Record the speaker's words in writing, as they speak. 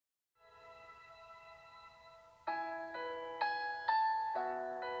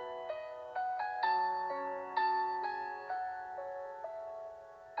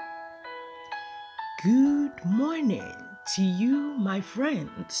Good morning to you, my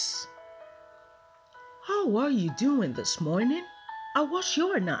friends. How are you doing this morning? How was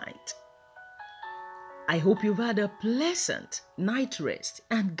your night? I hope you've had a pleasant night rest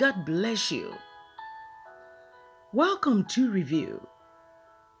and God bless you. Welcome to Review.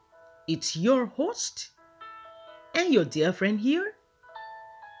 It's your host and your dear friend here,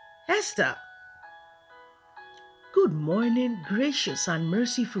 Esther. Good morning, gracious and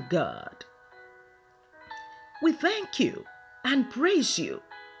merciful God. We thank you and praise you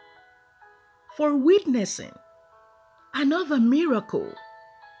for witnessing another miracle,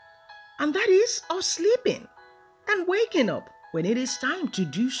 and that is of sleeping and waking up when it is time to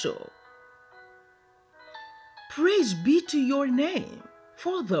do so. Praise be to your name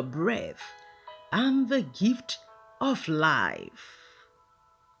for the breath and the gift of life.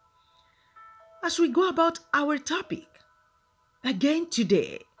 As we go about our topic, again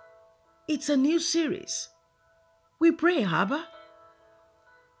today, it's a new series. We pray, Abba,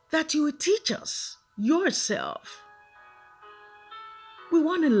 that you will teach us yourself. We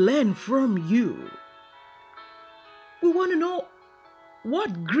want to learn from you. We want to know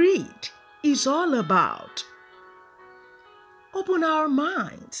what greed is all about. Open our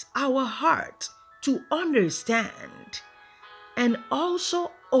minds, our hearts to understand and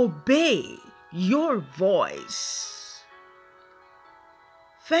also obey your voice.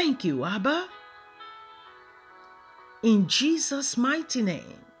 Thank you, Abba. In Jesus' mighty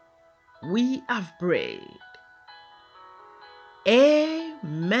name, we have prayed.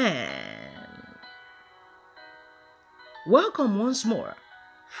 Amen. Welcome once more,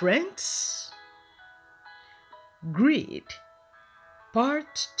 friends. Greed,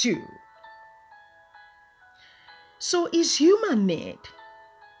 Part 2. So is human need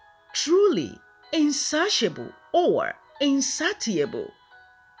truly insatiable or insatiable?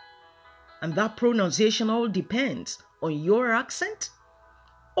 And that pronunciation all depends on your accent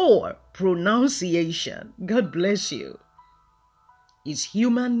or pronunciation. God bless you. Is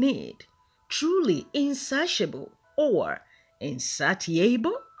human need truly insatiable or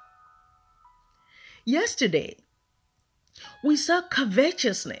insatiable? Yesterday, we saw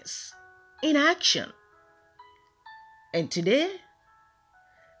covetousness in action. And today,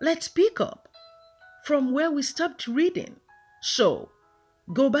 let's pick up from where we stopped reading. So,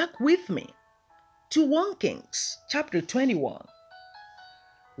 go back with me to 1 Kings chapter 21.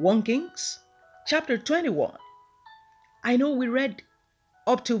 1 Kings chapter 21. I know we read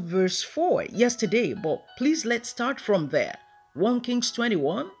up to verse 4 yesterday, but please let's start from there. 1 Kings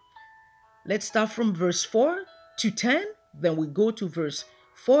 21. Let's start from verse 4 to 10. Then we go to verse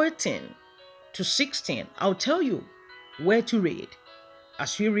 14 to 16. I'll tell you where to read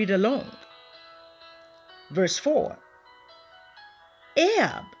as we read along. Verse 4.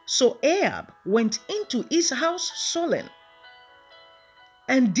 So Ahab went into his house sullen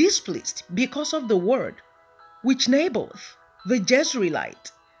and displeased because of the word which Naboth the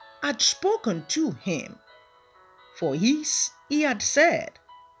Jezreelite had spoken to him. For he had said,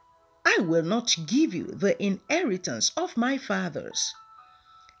 I will not give you the inheritance of my fathers.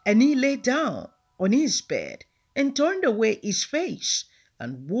 And he lay down on his bed and turned away his face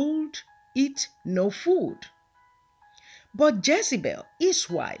and would eat no food. But Jezebel, his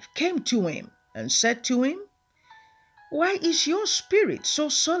wife, came to him and said to him, Why is your spirit so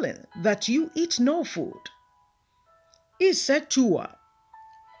sullen that you eat no food? He said to her,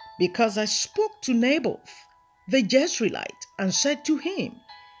 Because I spoke to Naboth the Jezreelite and said to him,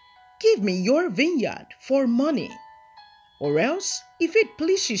 Give me your vineyard for money, or else, if it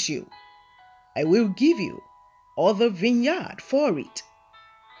pleases you, I will give you other vineyard for it.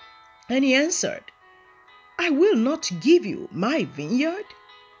 And he answered, I will not give you my vineyard.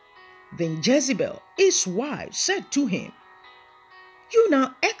 Then Jezebel, his wife, said to him, You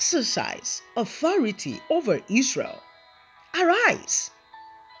now exercise authority over Israel. Arise,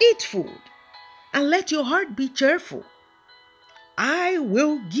 eat food, and let your heart be cheerful. I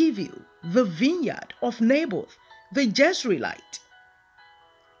will give you the vineyard of Naboth the Jezreelite.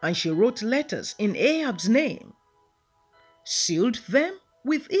 And she wrote letters in Ahab's name, sealed them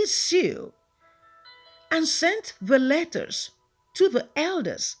with his seal, and sent the letters to the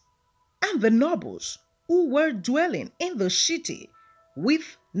elders and the nobles who were dwelling in the city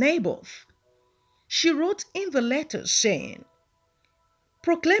with Naboth. She wrote in the letters, saying,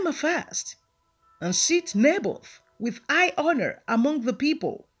 Proclaim a fast, and seat Naboth with high honor among the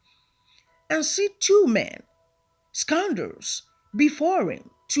people, and seat 2 men, scoundrels, before him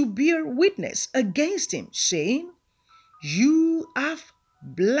to bear witness against him, saying, You have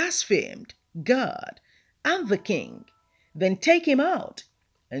blasphemed God and the king. Then take him out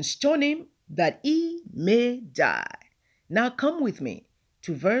and stone him that he may die. Now come with me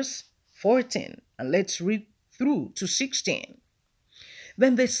to verse 14 and let's read through to 16.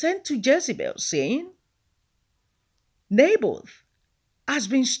 Then they sent to Jezebel, saying, Naboth has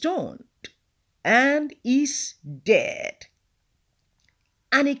been stoned and is dead.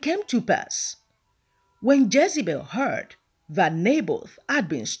 And it came to pass, when Jezebel heard that Naboth had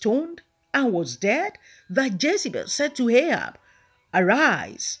been stoned and was dead, that Jezebel said to Ahab,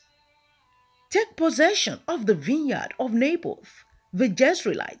 Arise, take possession of the vineyard of Naboth the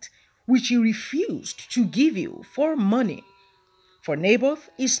Jezreelite, which he refused to give you for money. For Naboth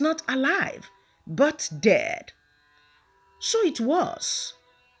is not alive, but dead. So it was,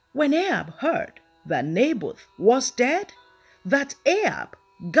 when Ahab heard that Naboth was dead, that Ahab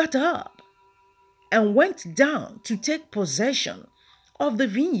got up and went down to take possession of the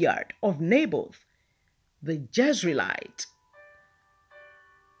vineyard of Naboth the Jezreelite.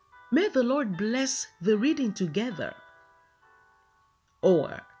 May the Lord bless the reading together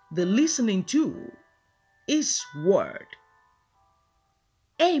or the listening to His word.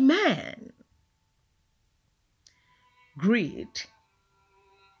 Amen. Greed.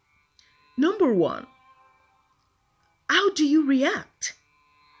 Number one, how do you react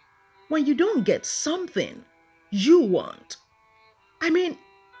when you don't get something you want? I mean,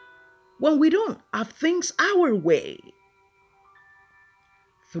 when we don't have things our way.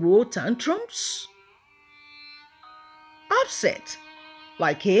 Throw tantrums? Upset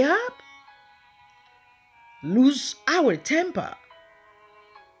like Ahab? Lose our temper?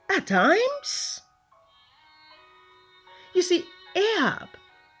 At times? You see, Ahab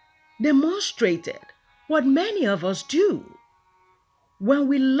demonstrated what many of us do when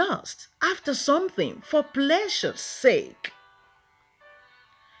we lust after something for pleasure's sake.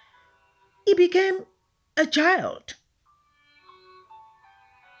 He became a child.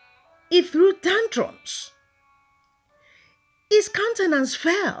 He threw tantrums. His countenance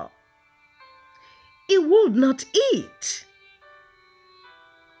fell. He would not eat.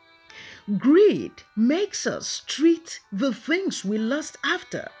 Greed makes us treat the things we lust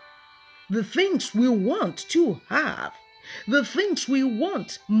after, the things we want to have, the things we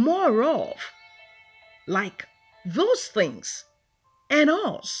want more of, like those things and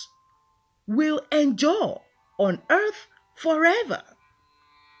us will endure on earth forever.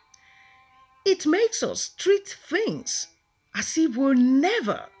 It makes us treat things as if we'll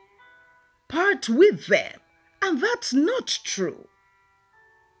never part with them, and that's not true.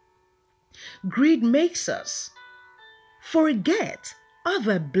 Greed makes us forget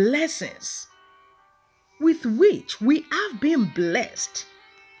other blessings with which we have been blessed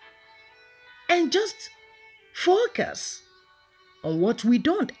and just focus on what we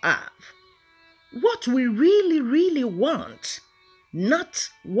don't have, what we really, really want, not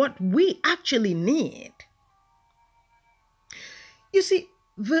what we actually need. You see,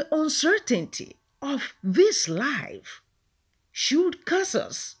 the uncertainty of this life should cause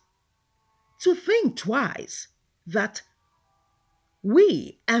us to think twice that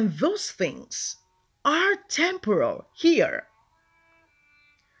we and those things are temporal here.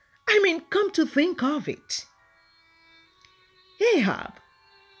 I mean, come to think of it, Ahab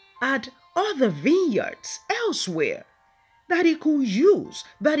had other vineyards elsewhere that he could use,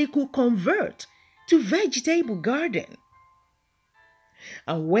 that he could convert to vegetable garden.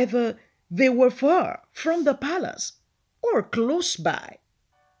 And whether they were far from the palace or close by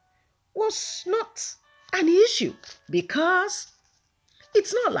was not an issue, because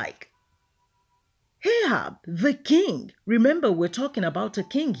it's not like Ahab, the king, remember we're talking about a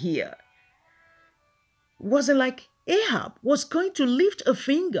king here, wasn't like Ahab was going to lift a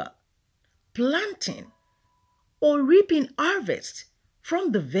finger, planting or reaping harvest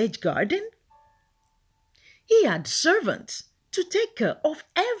from the veg garden. He had servants to take care of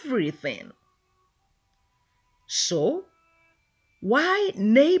everything. So, why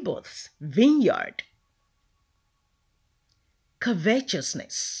Naboth's vineyard?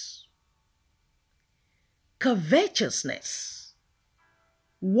 Covetousness. Covetousness.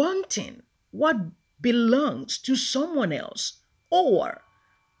 Wanting what belongs to someone else, or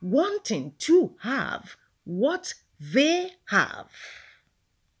wanting to have what they have.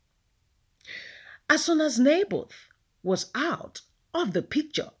 As soon as Naboth was out of the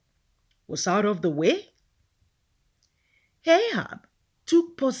picture, was out of the way, Ahab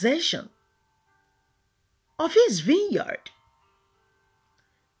took possession of his vineyard.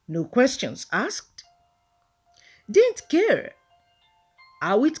 No questions asked. Didn't care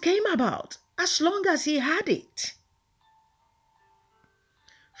how it came about as long as he had it.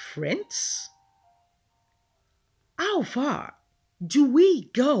 Friends, how far do we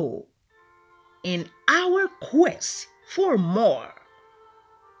go in our quest for more.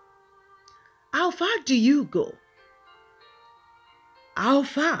 How far do you go? How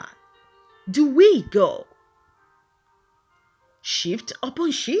far do we go? Shift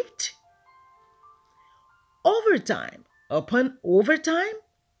upon shift? Overtime upon overtime?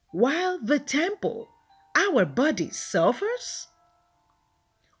 While the temple, our body, suffers?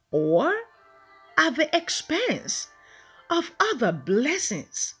 Or at the expense of other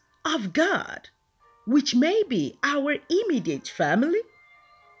blessings of God, which may be our immediate family?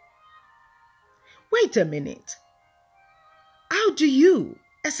 Wait a minute. How do you,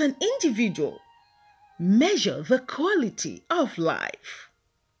 as an individual, measure the quality of life?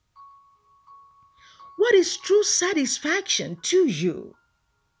 What is true satisfaction to you?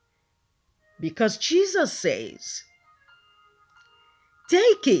 Because Jesus says,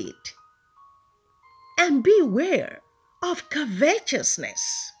 take it and beware of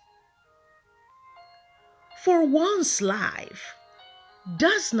covetousness. For one's life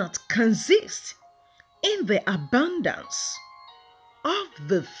does not consist in the abundance of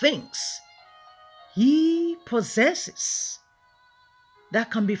the things he possesses.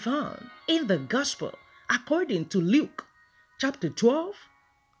 That can be found in the Gospel according to Luke chapter 12,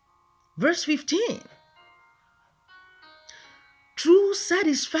 verse 15. True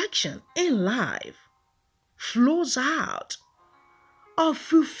satisfaction in life flows out of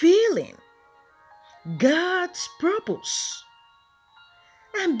fulfilling God's purpose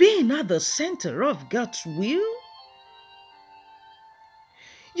and being at the center of God's will.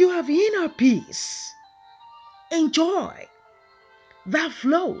 You have inner peace and joy that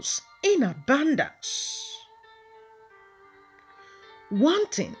flows in abundance.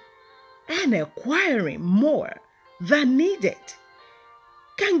 Wanting and acquiring more than needed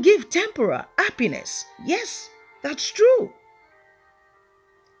can give temporal happiness. Yes, that's true.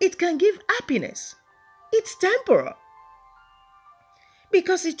 It can give happiness. It's temporal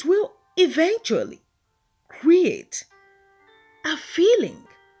because it will eventually create a feeling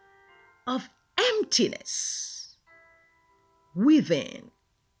of emptiness within.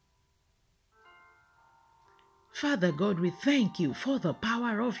 Father God, we thank you for the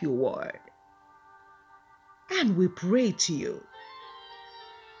power of your word. And we pray to you.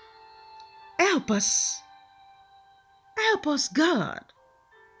 Help us, God,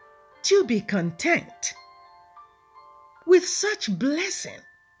 to be content with such blessing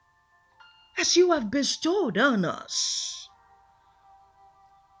as you have bestowed on us.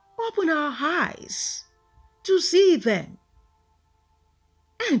 Open our eyes to see them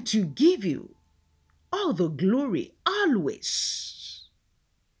and to give you all the glory always.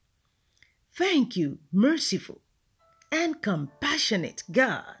 Thank you, merciful and compassionate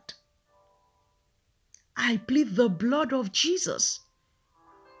God. I plead the blood of Jesus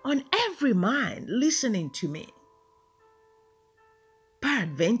on every mind listening to me.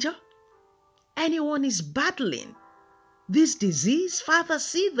 Peradventure, anyone is battling this disease, Father,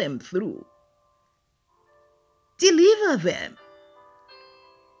 see them through. Deliver them.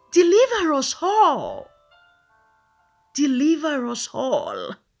 Deliver us all. Deliver us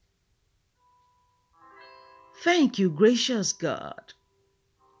all. Thank you, gracious God.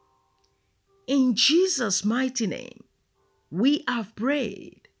 In Jesus' mighty name, we have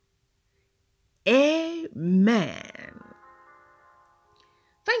prayed. Amen.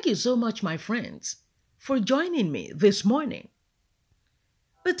 Thank you so much, my friends, for joining me this morning.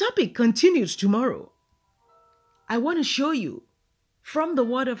 The topic continues tomorrow. I want to show you from the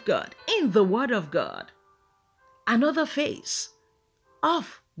Word of God, in the Word of God, another face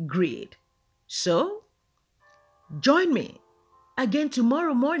of greed. So, join me again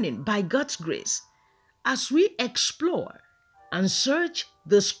tomorrow morning by God's grace as we explore and search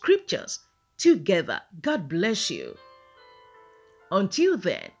the scriptures together. God bless you. Until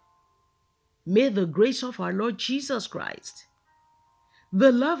then, may the grace of our Lord Jesus Christ,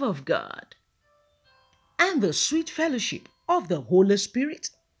 the love of God, and the sweet fellowship of the Holy Spirit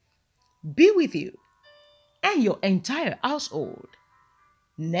be with you and your entire household,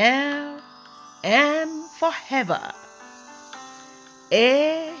 now and forever.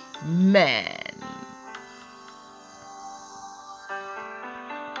 Amen.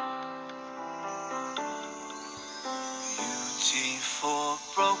 Beauty for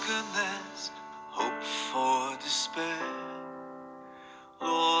brokenness, hope for despair.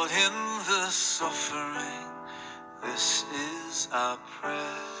 Lord, in the suffering, this is our prayer.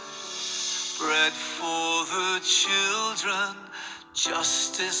 Bread for the children,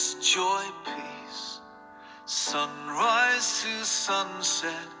 justice, joy, peace. Sunrise to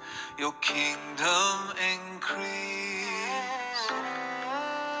sunset, your kingdom increase.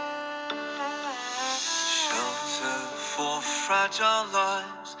 fragile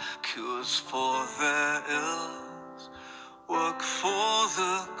lives, cures for their ills. Work for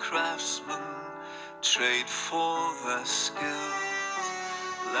the craftsman, trade for their skills.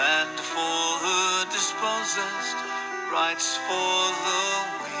 Land for the dispossessed, rights for the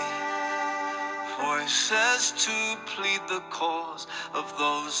weak. Voices to plead the cause of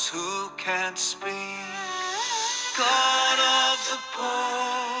those who can't speak. God of the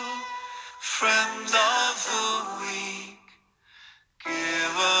poor, friend of the weak,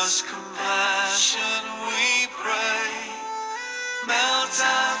 give us compassion, we pray. Melt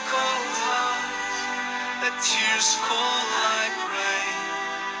our cold hearts, let tears fall like rain.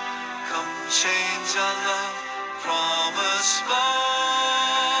 Come change our love from a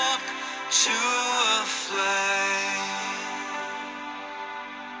spark to a flame.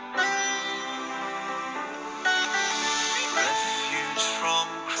 Refuge from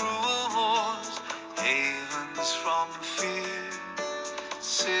cruel wars, havens from fear,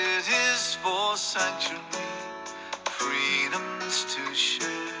 cities for sanctuary, freedoms to share.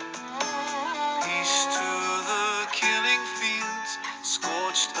 Peace to the killing fields,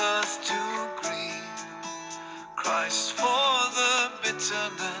 scorched earth to green. Christ for the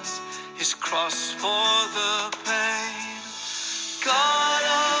bitterness, his cross for the pain. God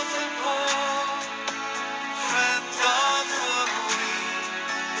of the poor, friend of the weak,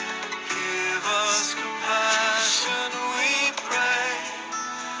 give us compassion, we pray.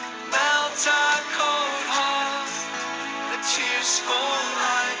 Melt our cold hearts, let tears fall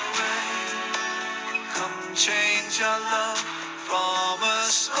like rain. Come change our love from a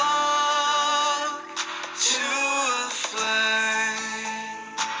spark to a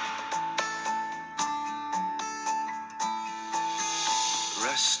flame.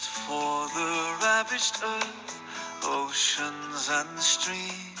 Rest for the ravaged earth, oceans and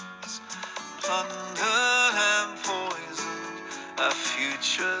streams, plundered and poisoned, our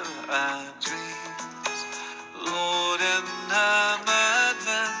future, our dreams. Lord, in our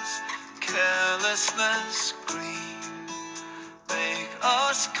madness, carelessness, greed, make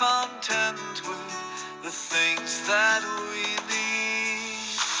us content with the things that we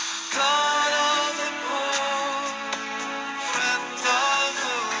need. God of the poor, friend of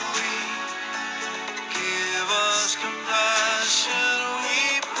the weak, give us compassion, we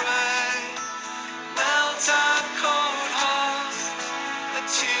pray. Melt our cold hearts, let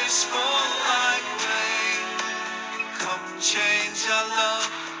tears fall like rain. Come change our love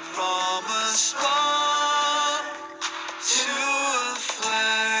from a spark to a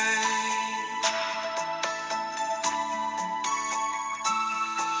flame.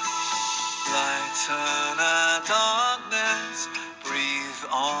 Lighten our darkness, breathe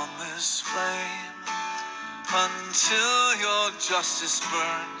on this flame, until your justice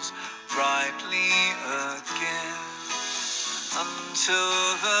burns brightly again. Until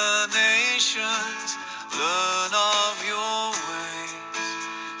the nations learn of your ways,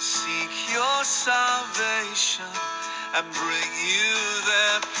 seek your salvation and bring you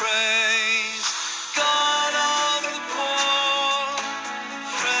their praise. God of the poor,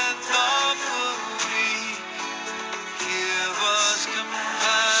 friend of the weak, give us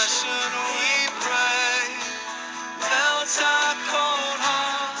compassion, we pray. Melt our cold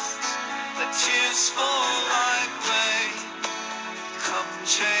hearts, let tears fall like rain. Come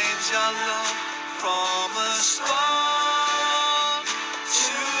change our love from a spark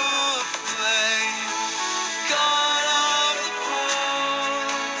to a flame. God of the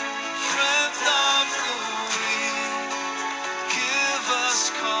poor, friend of the weak, give us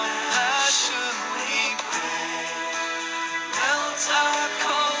compassion, we pray. Melt our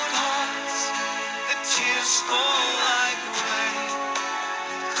cold hearts, let tears fall like rain.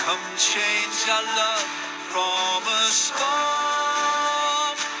 Come change our love from a spark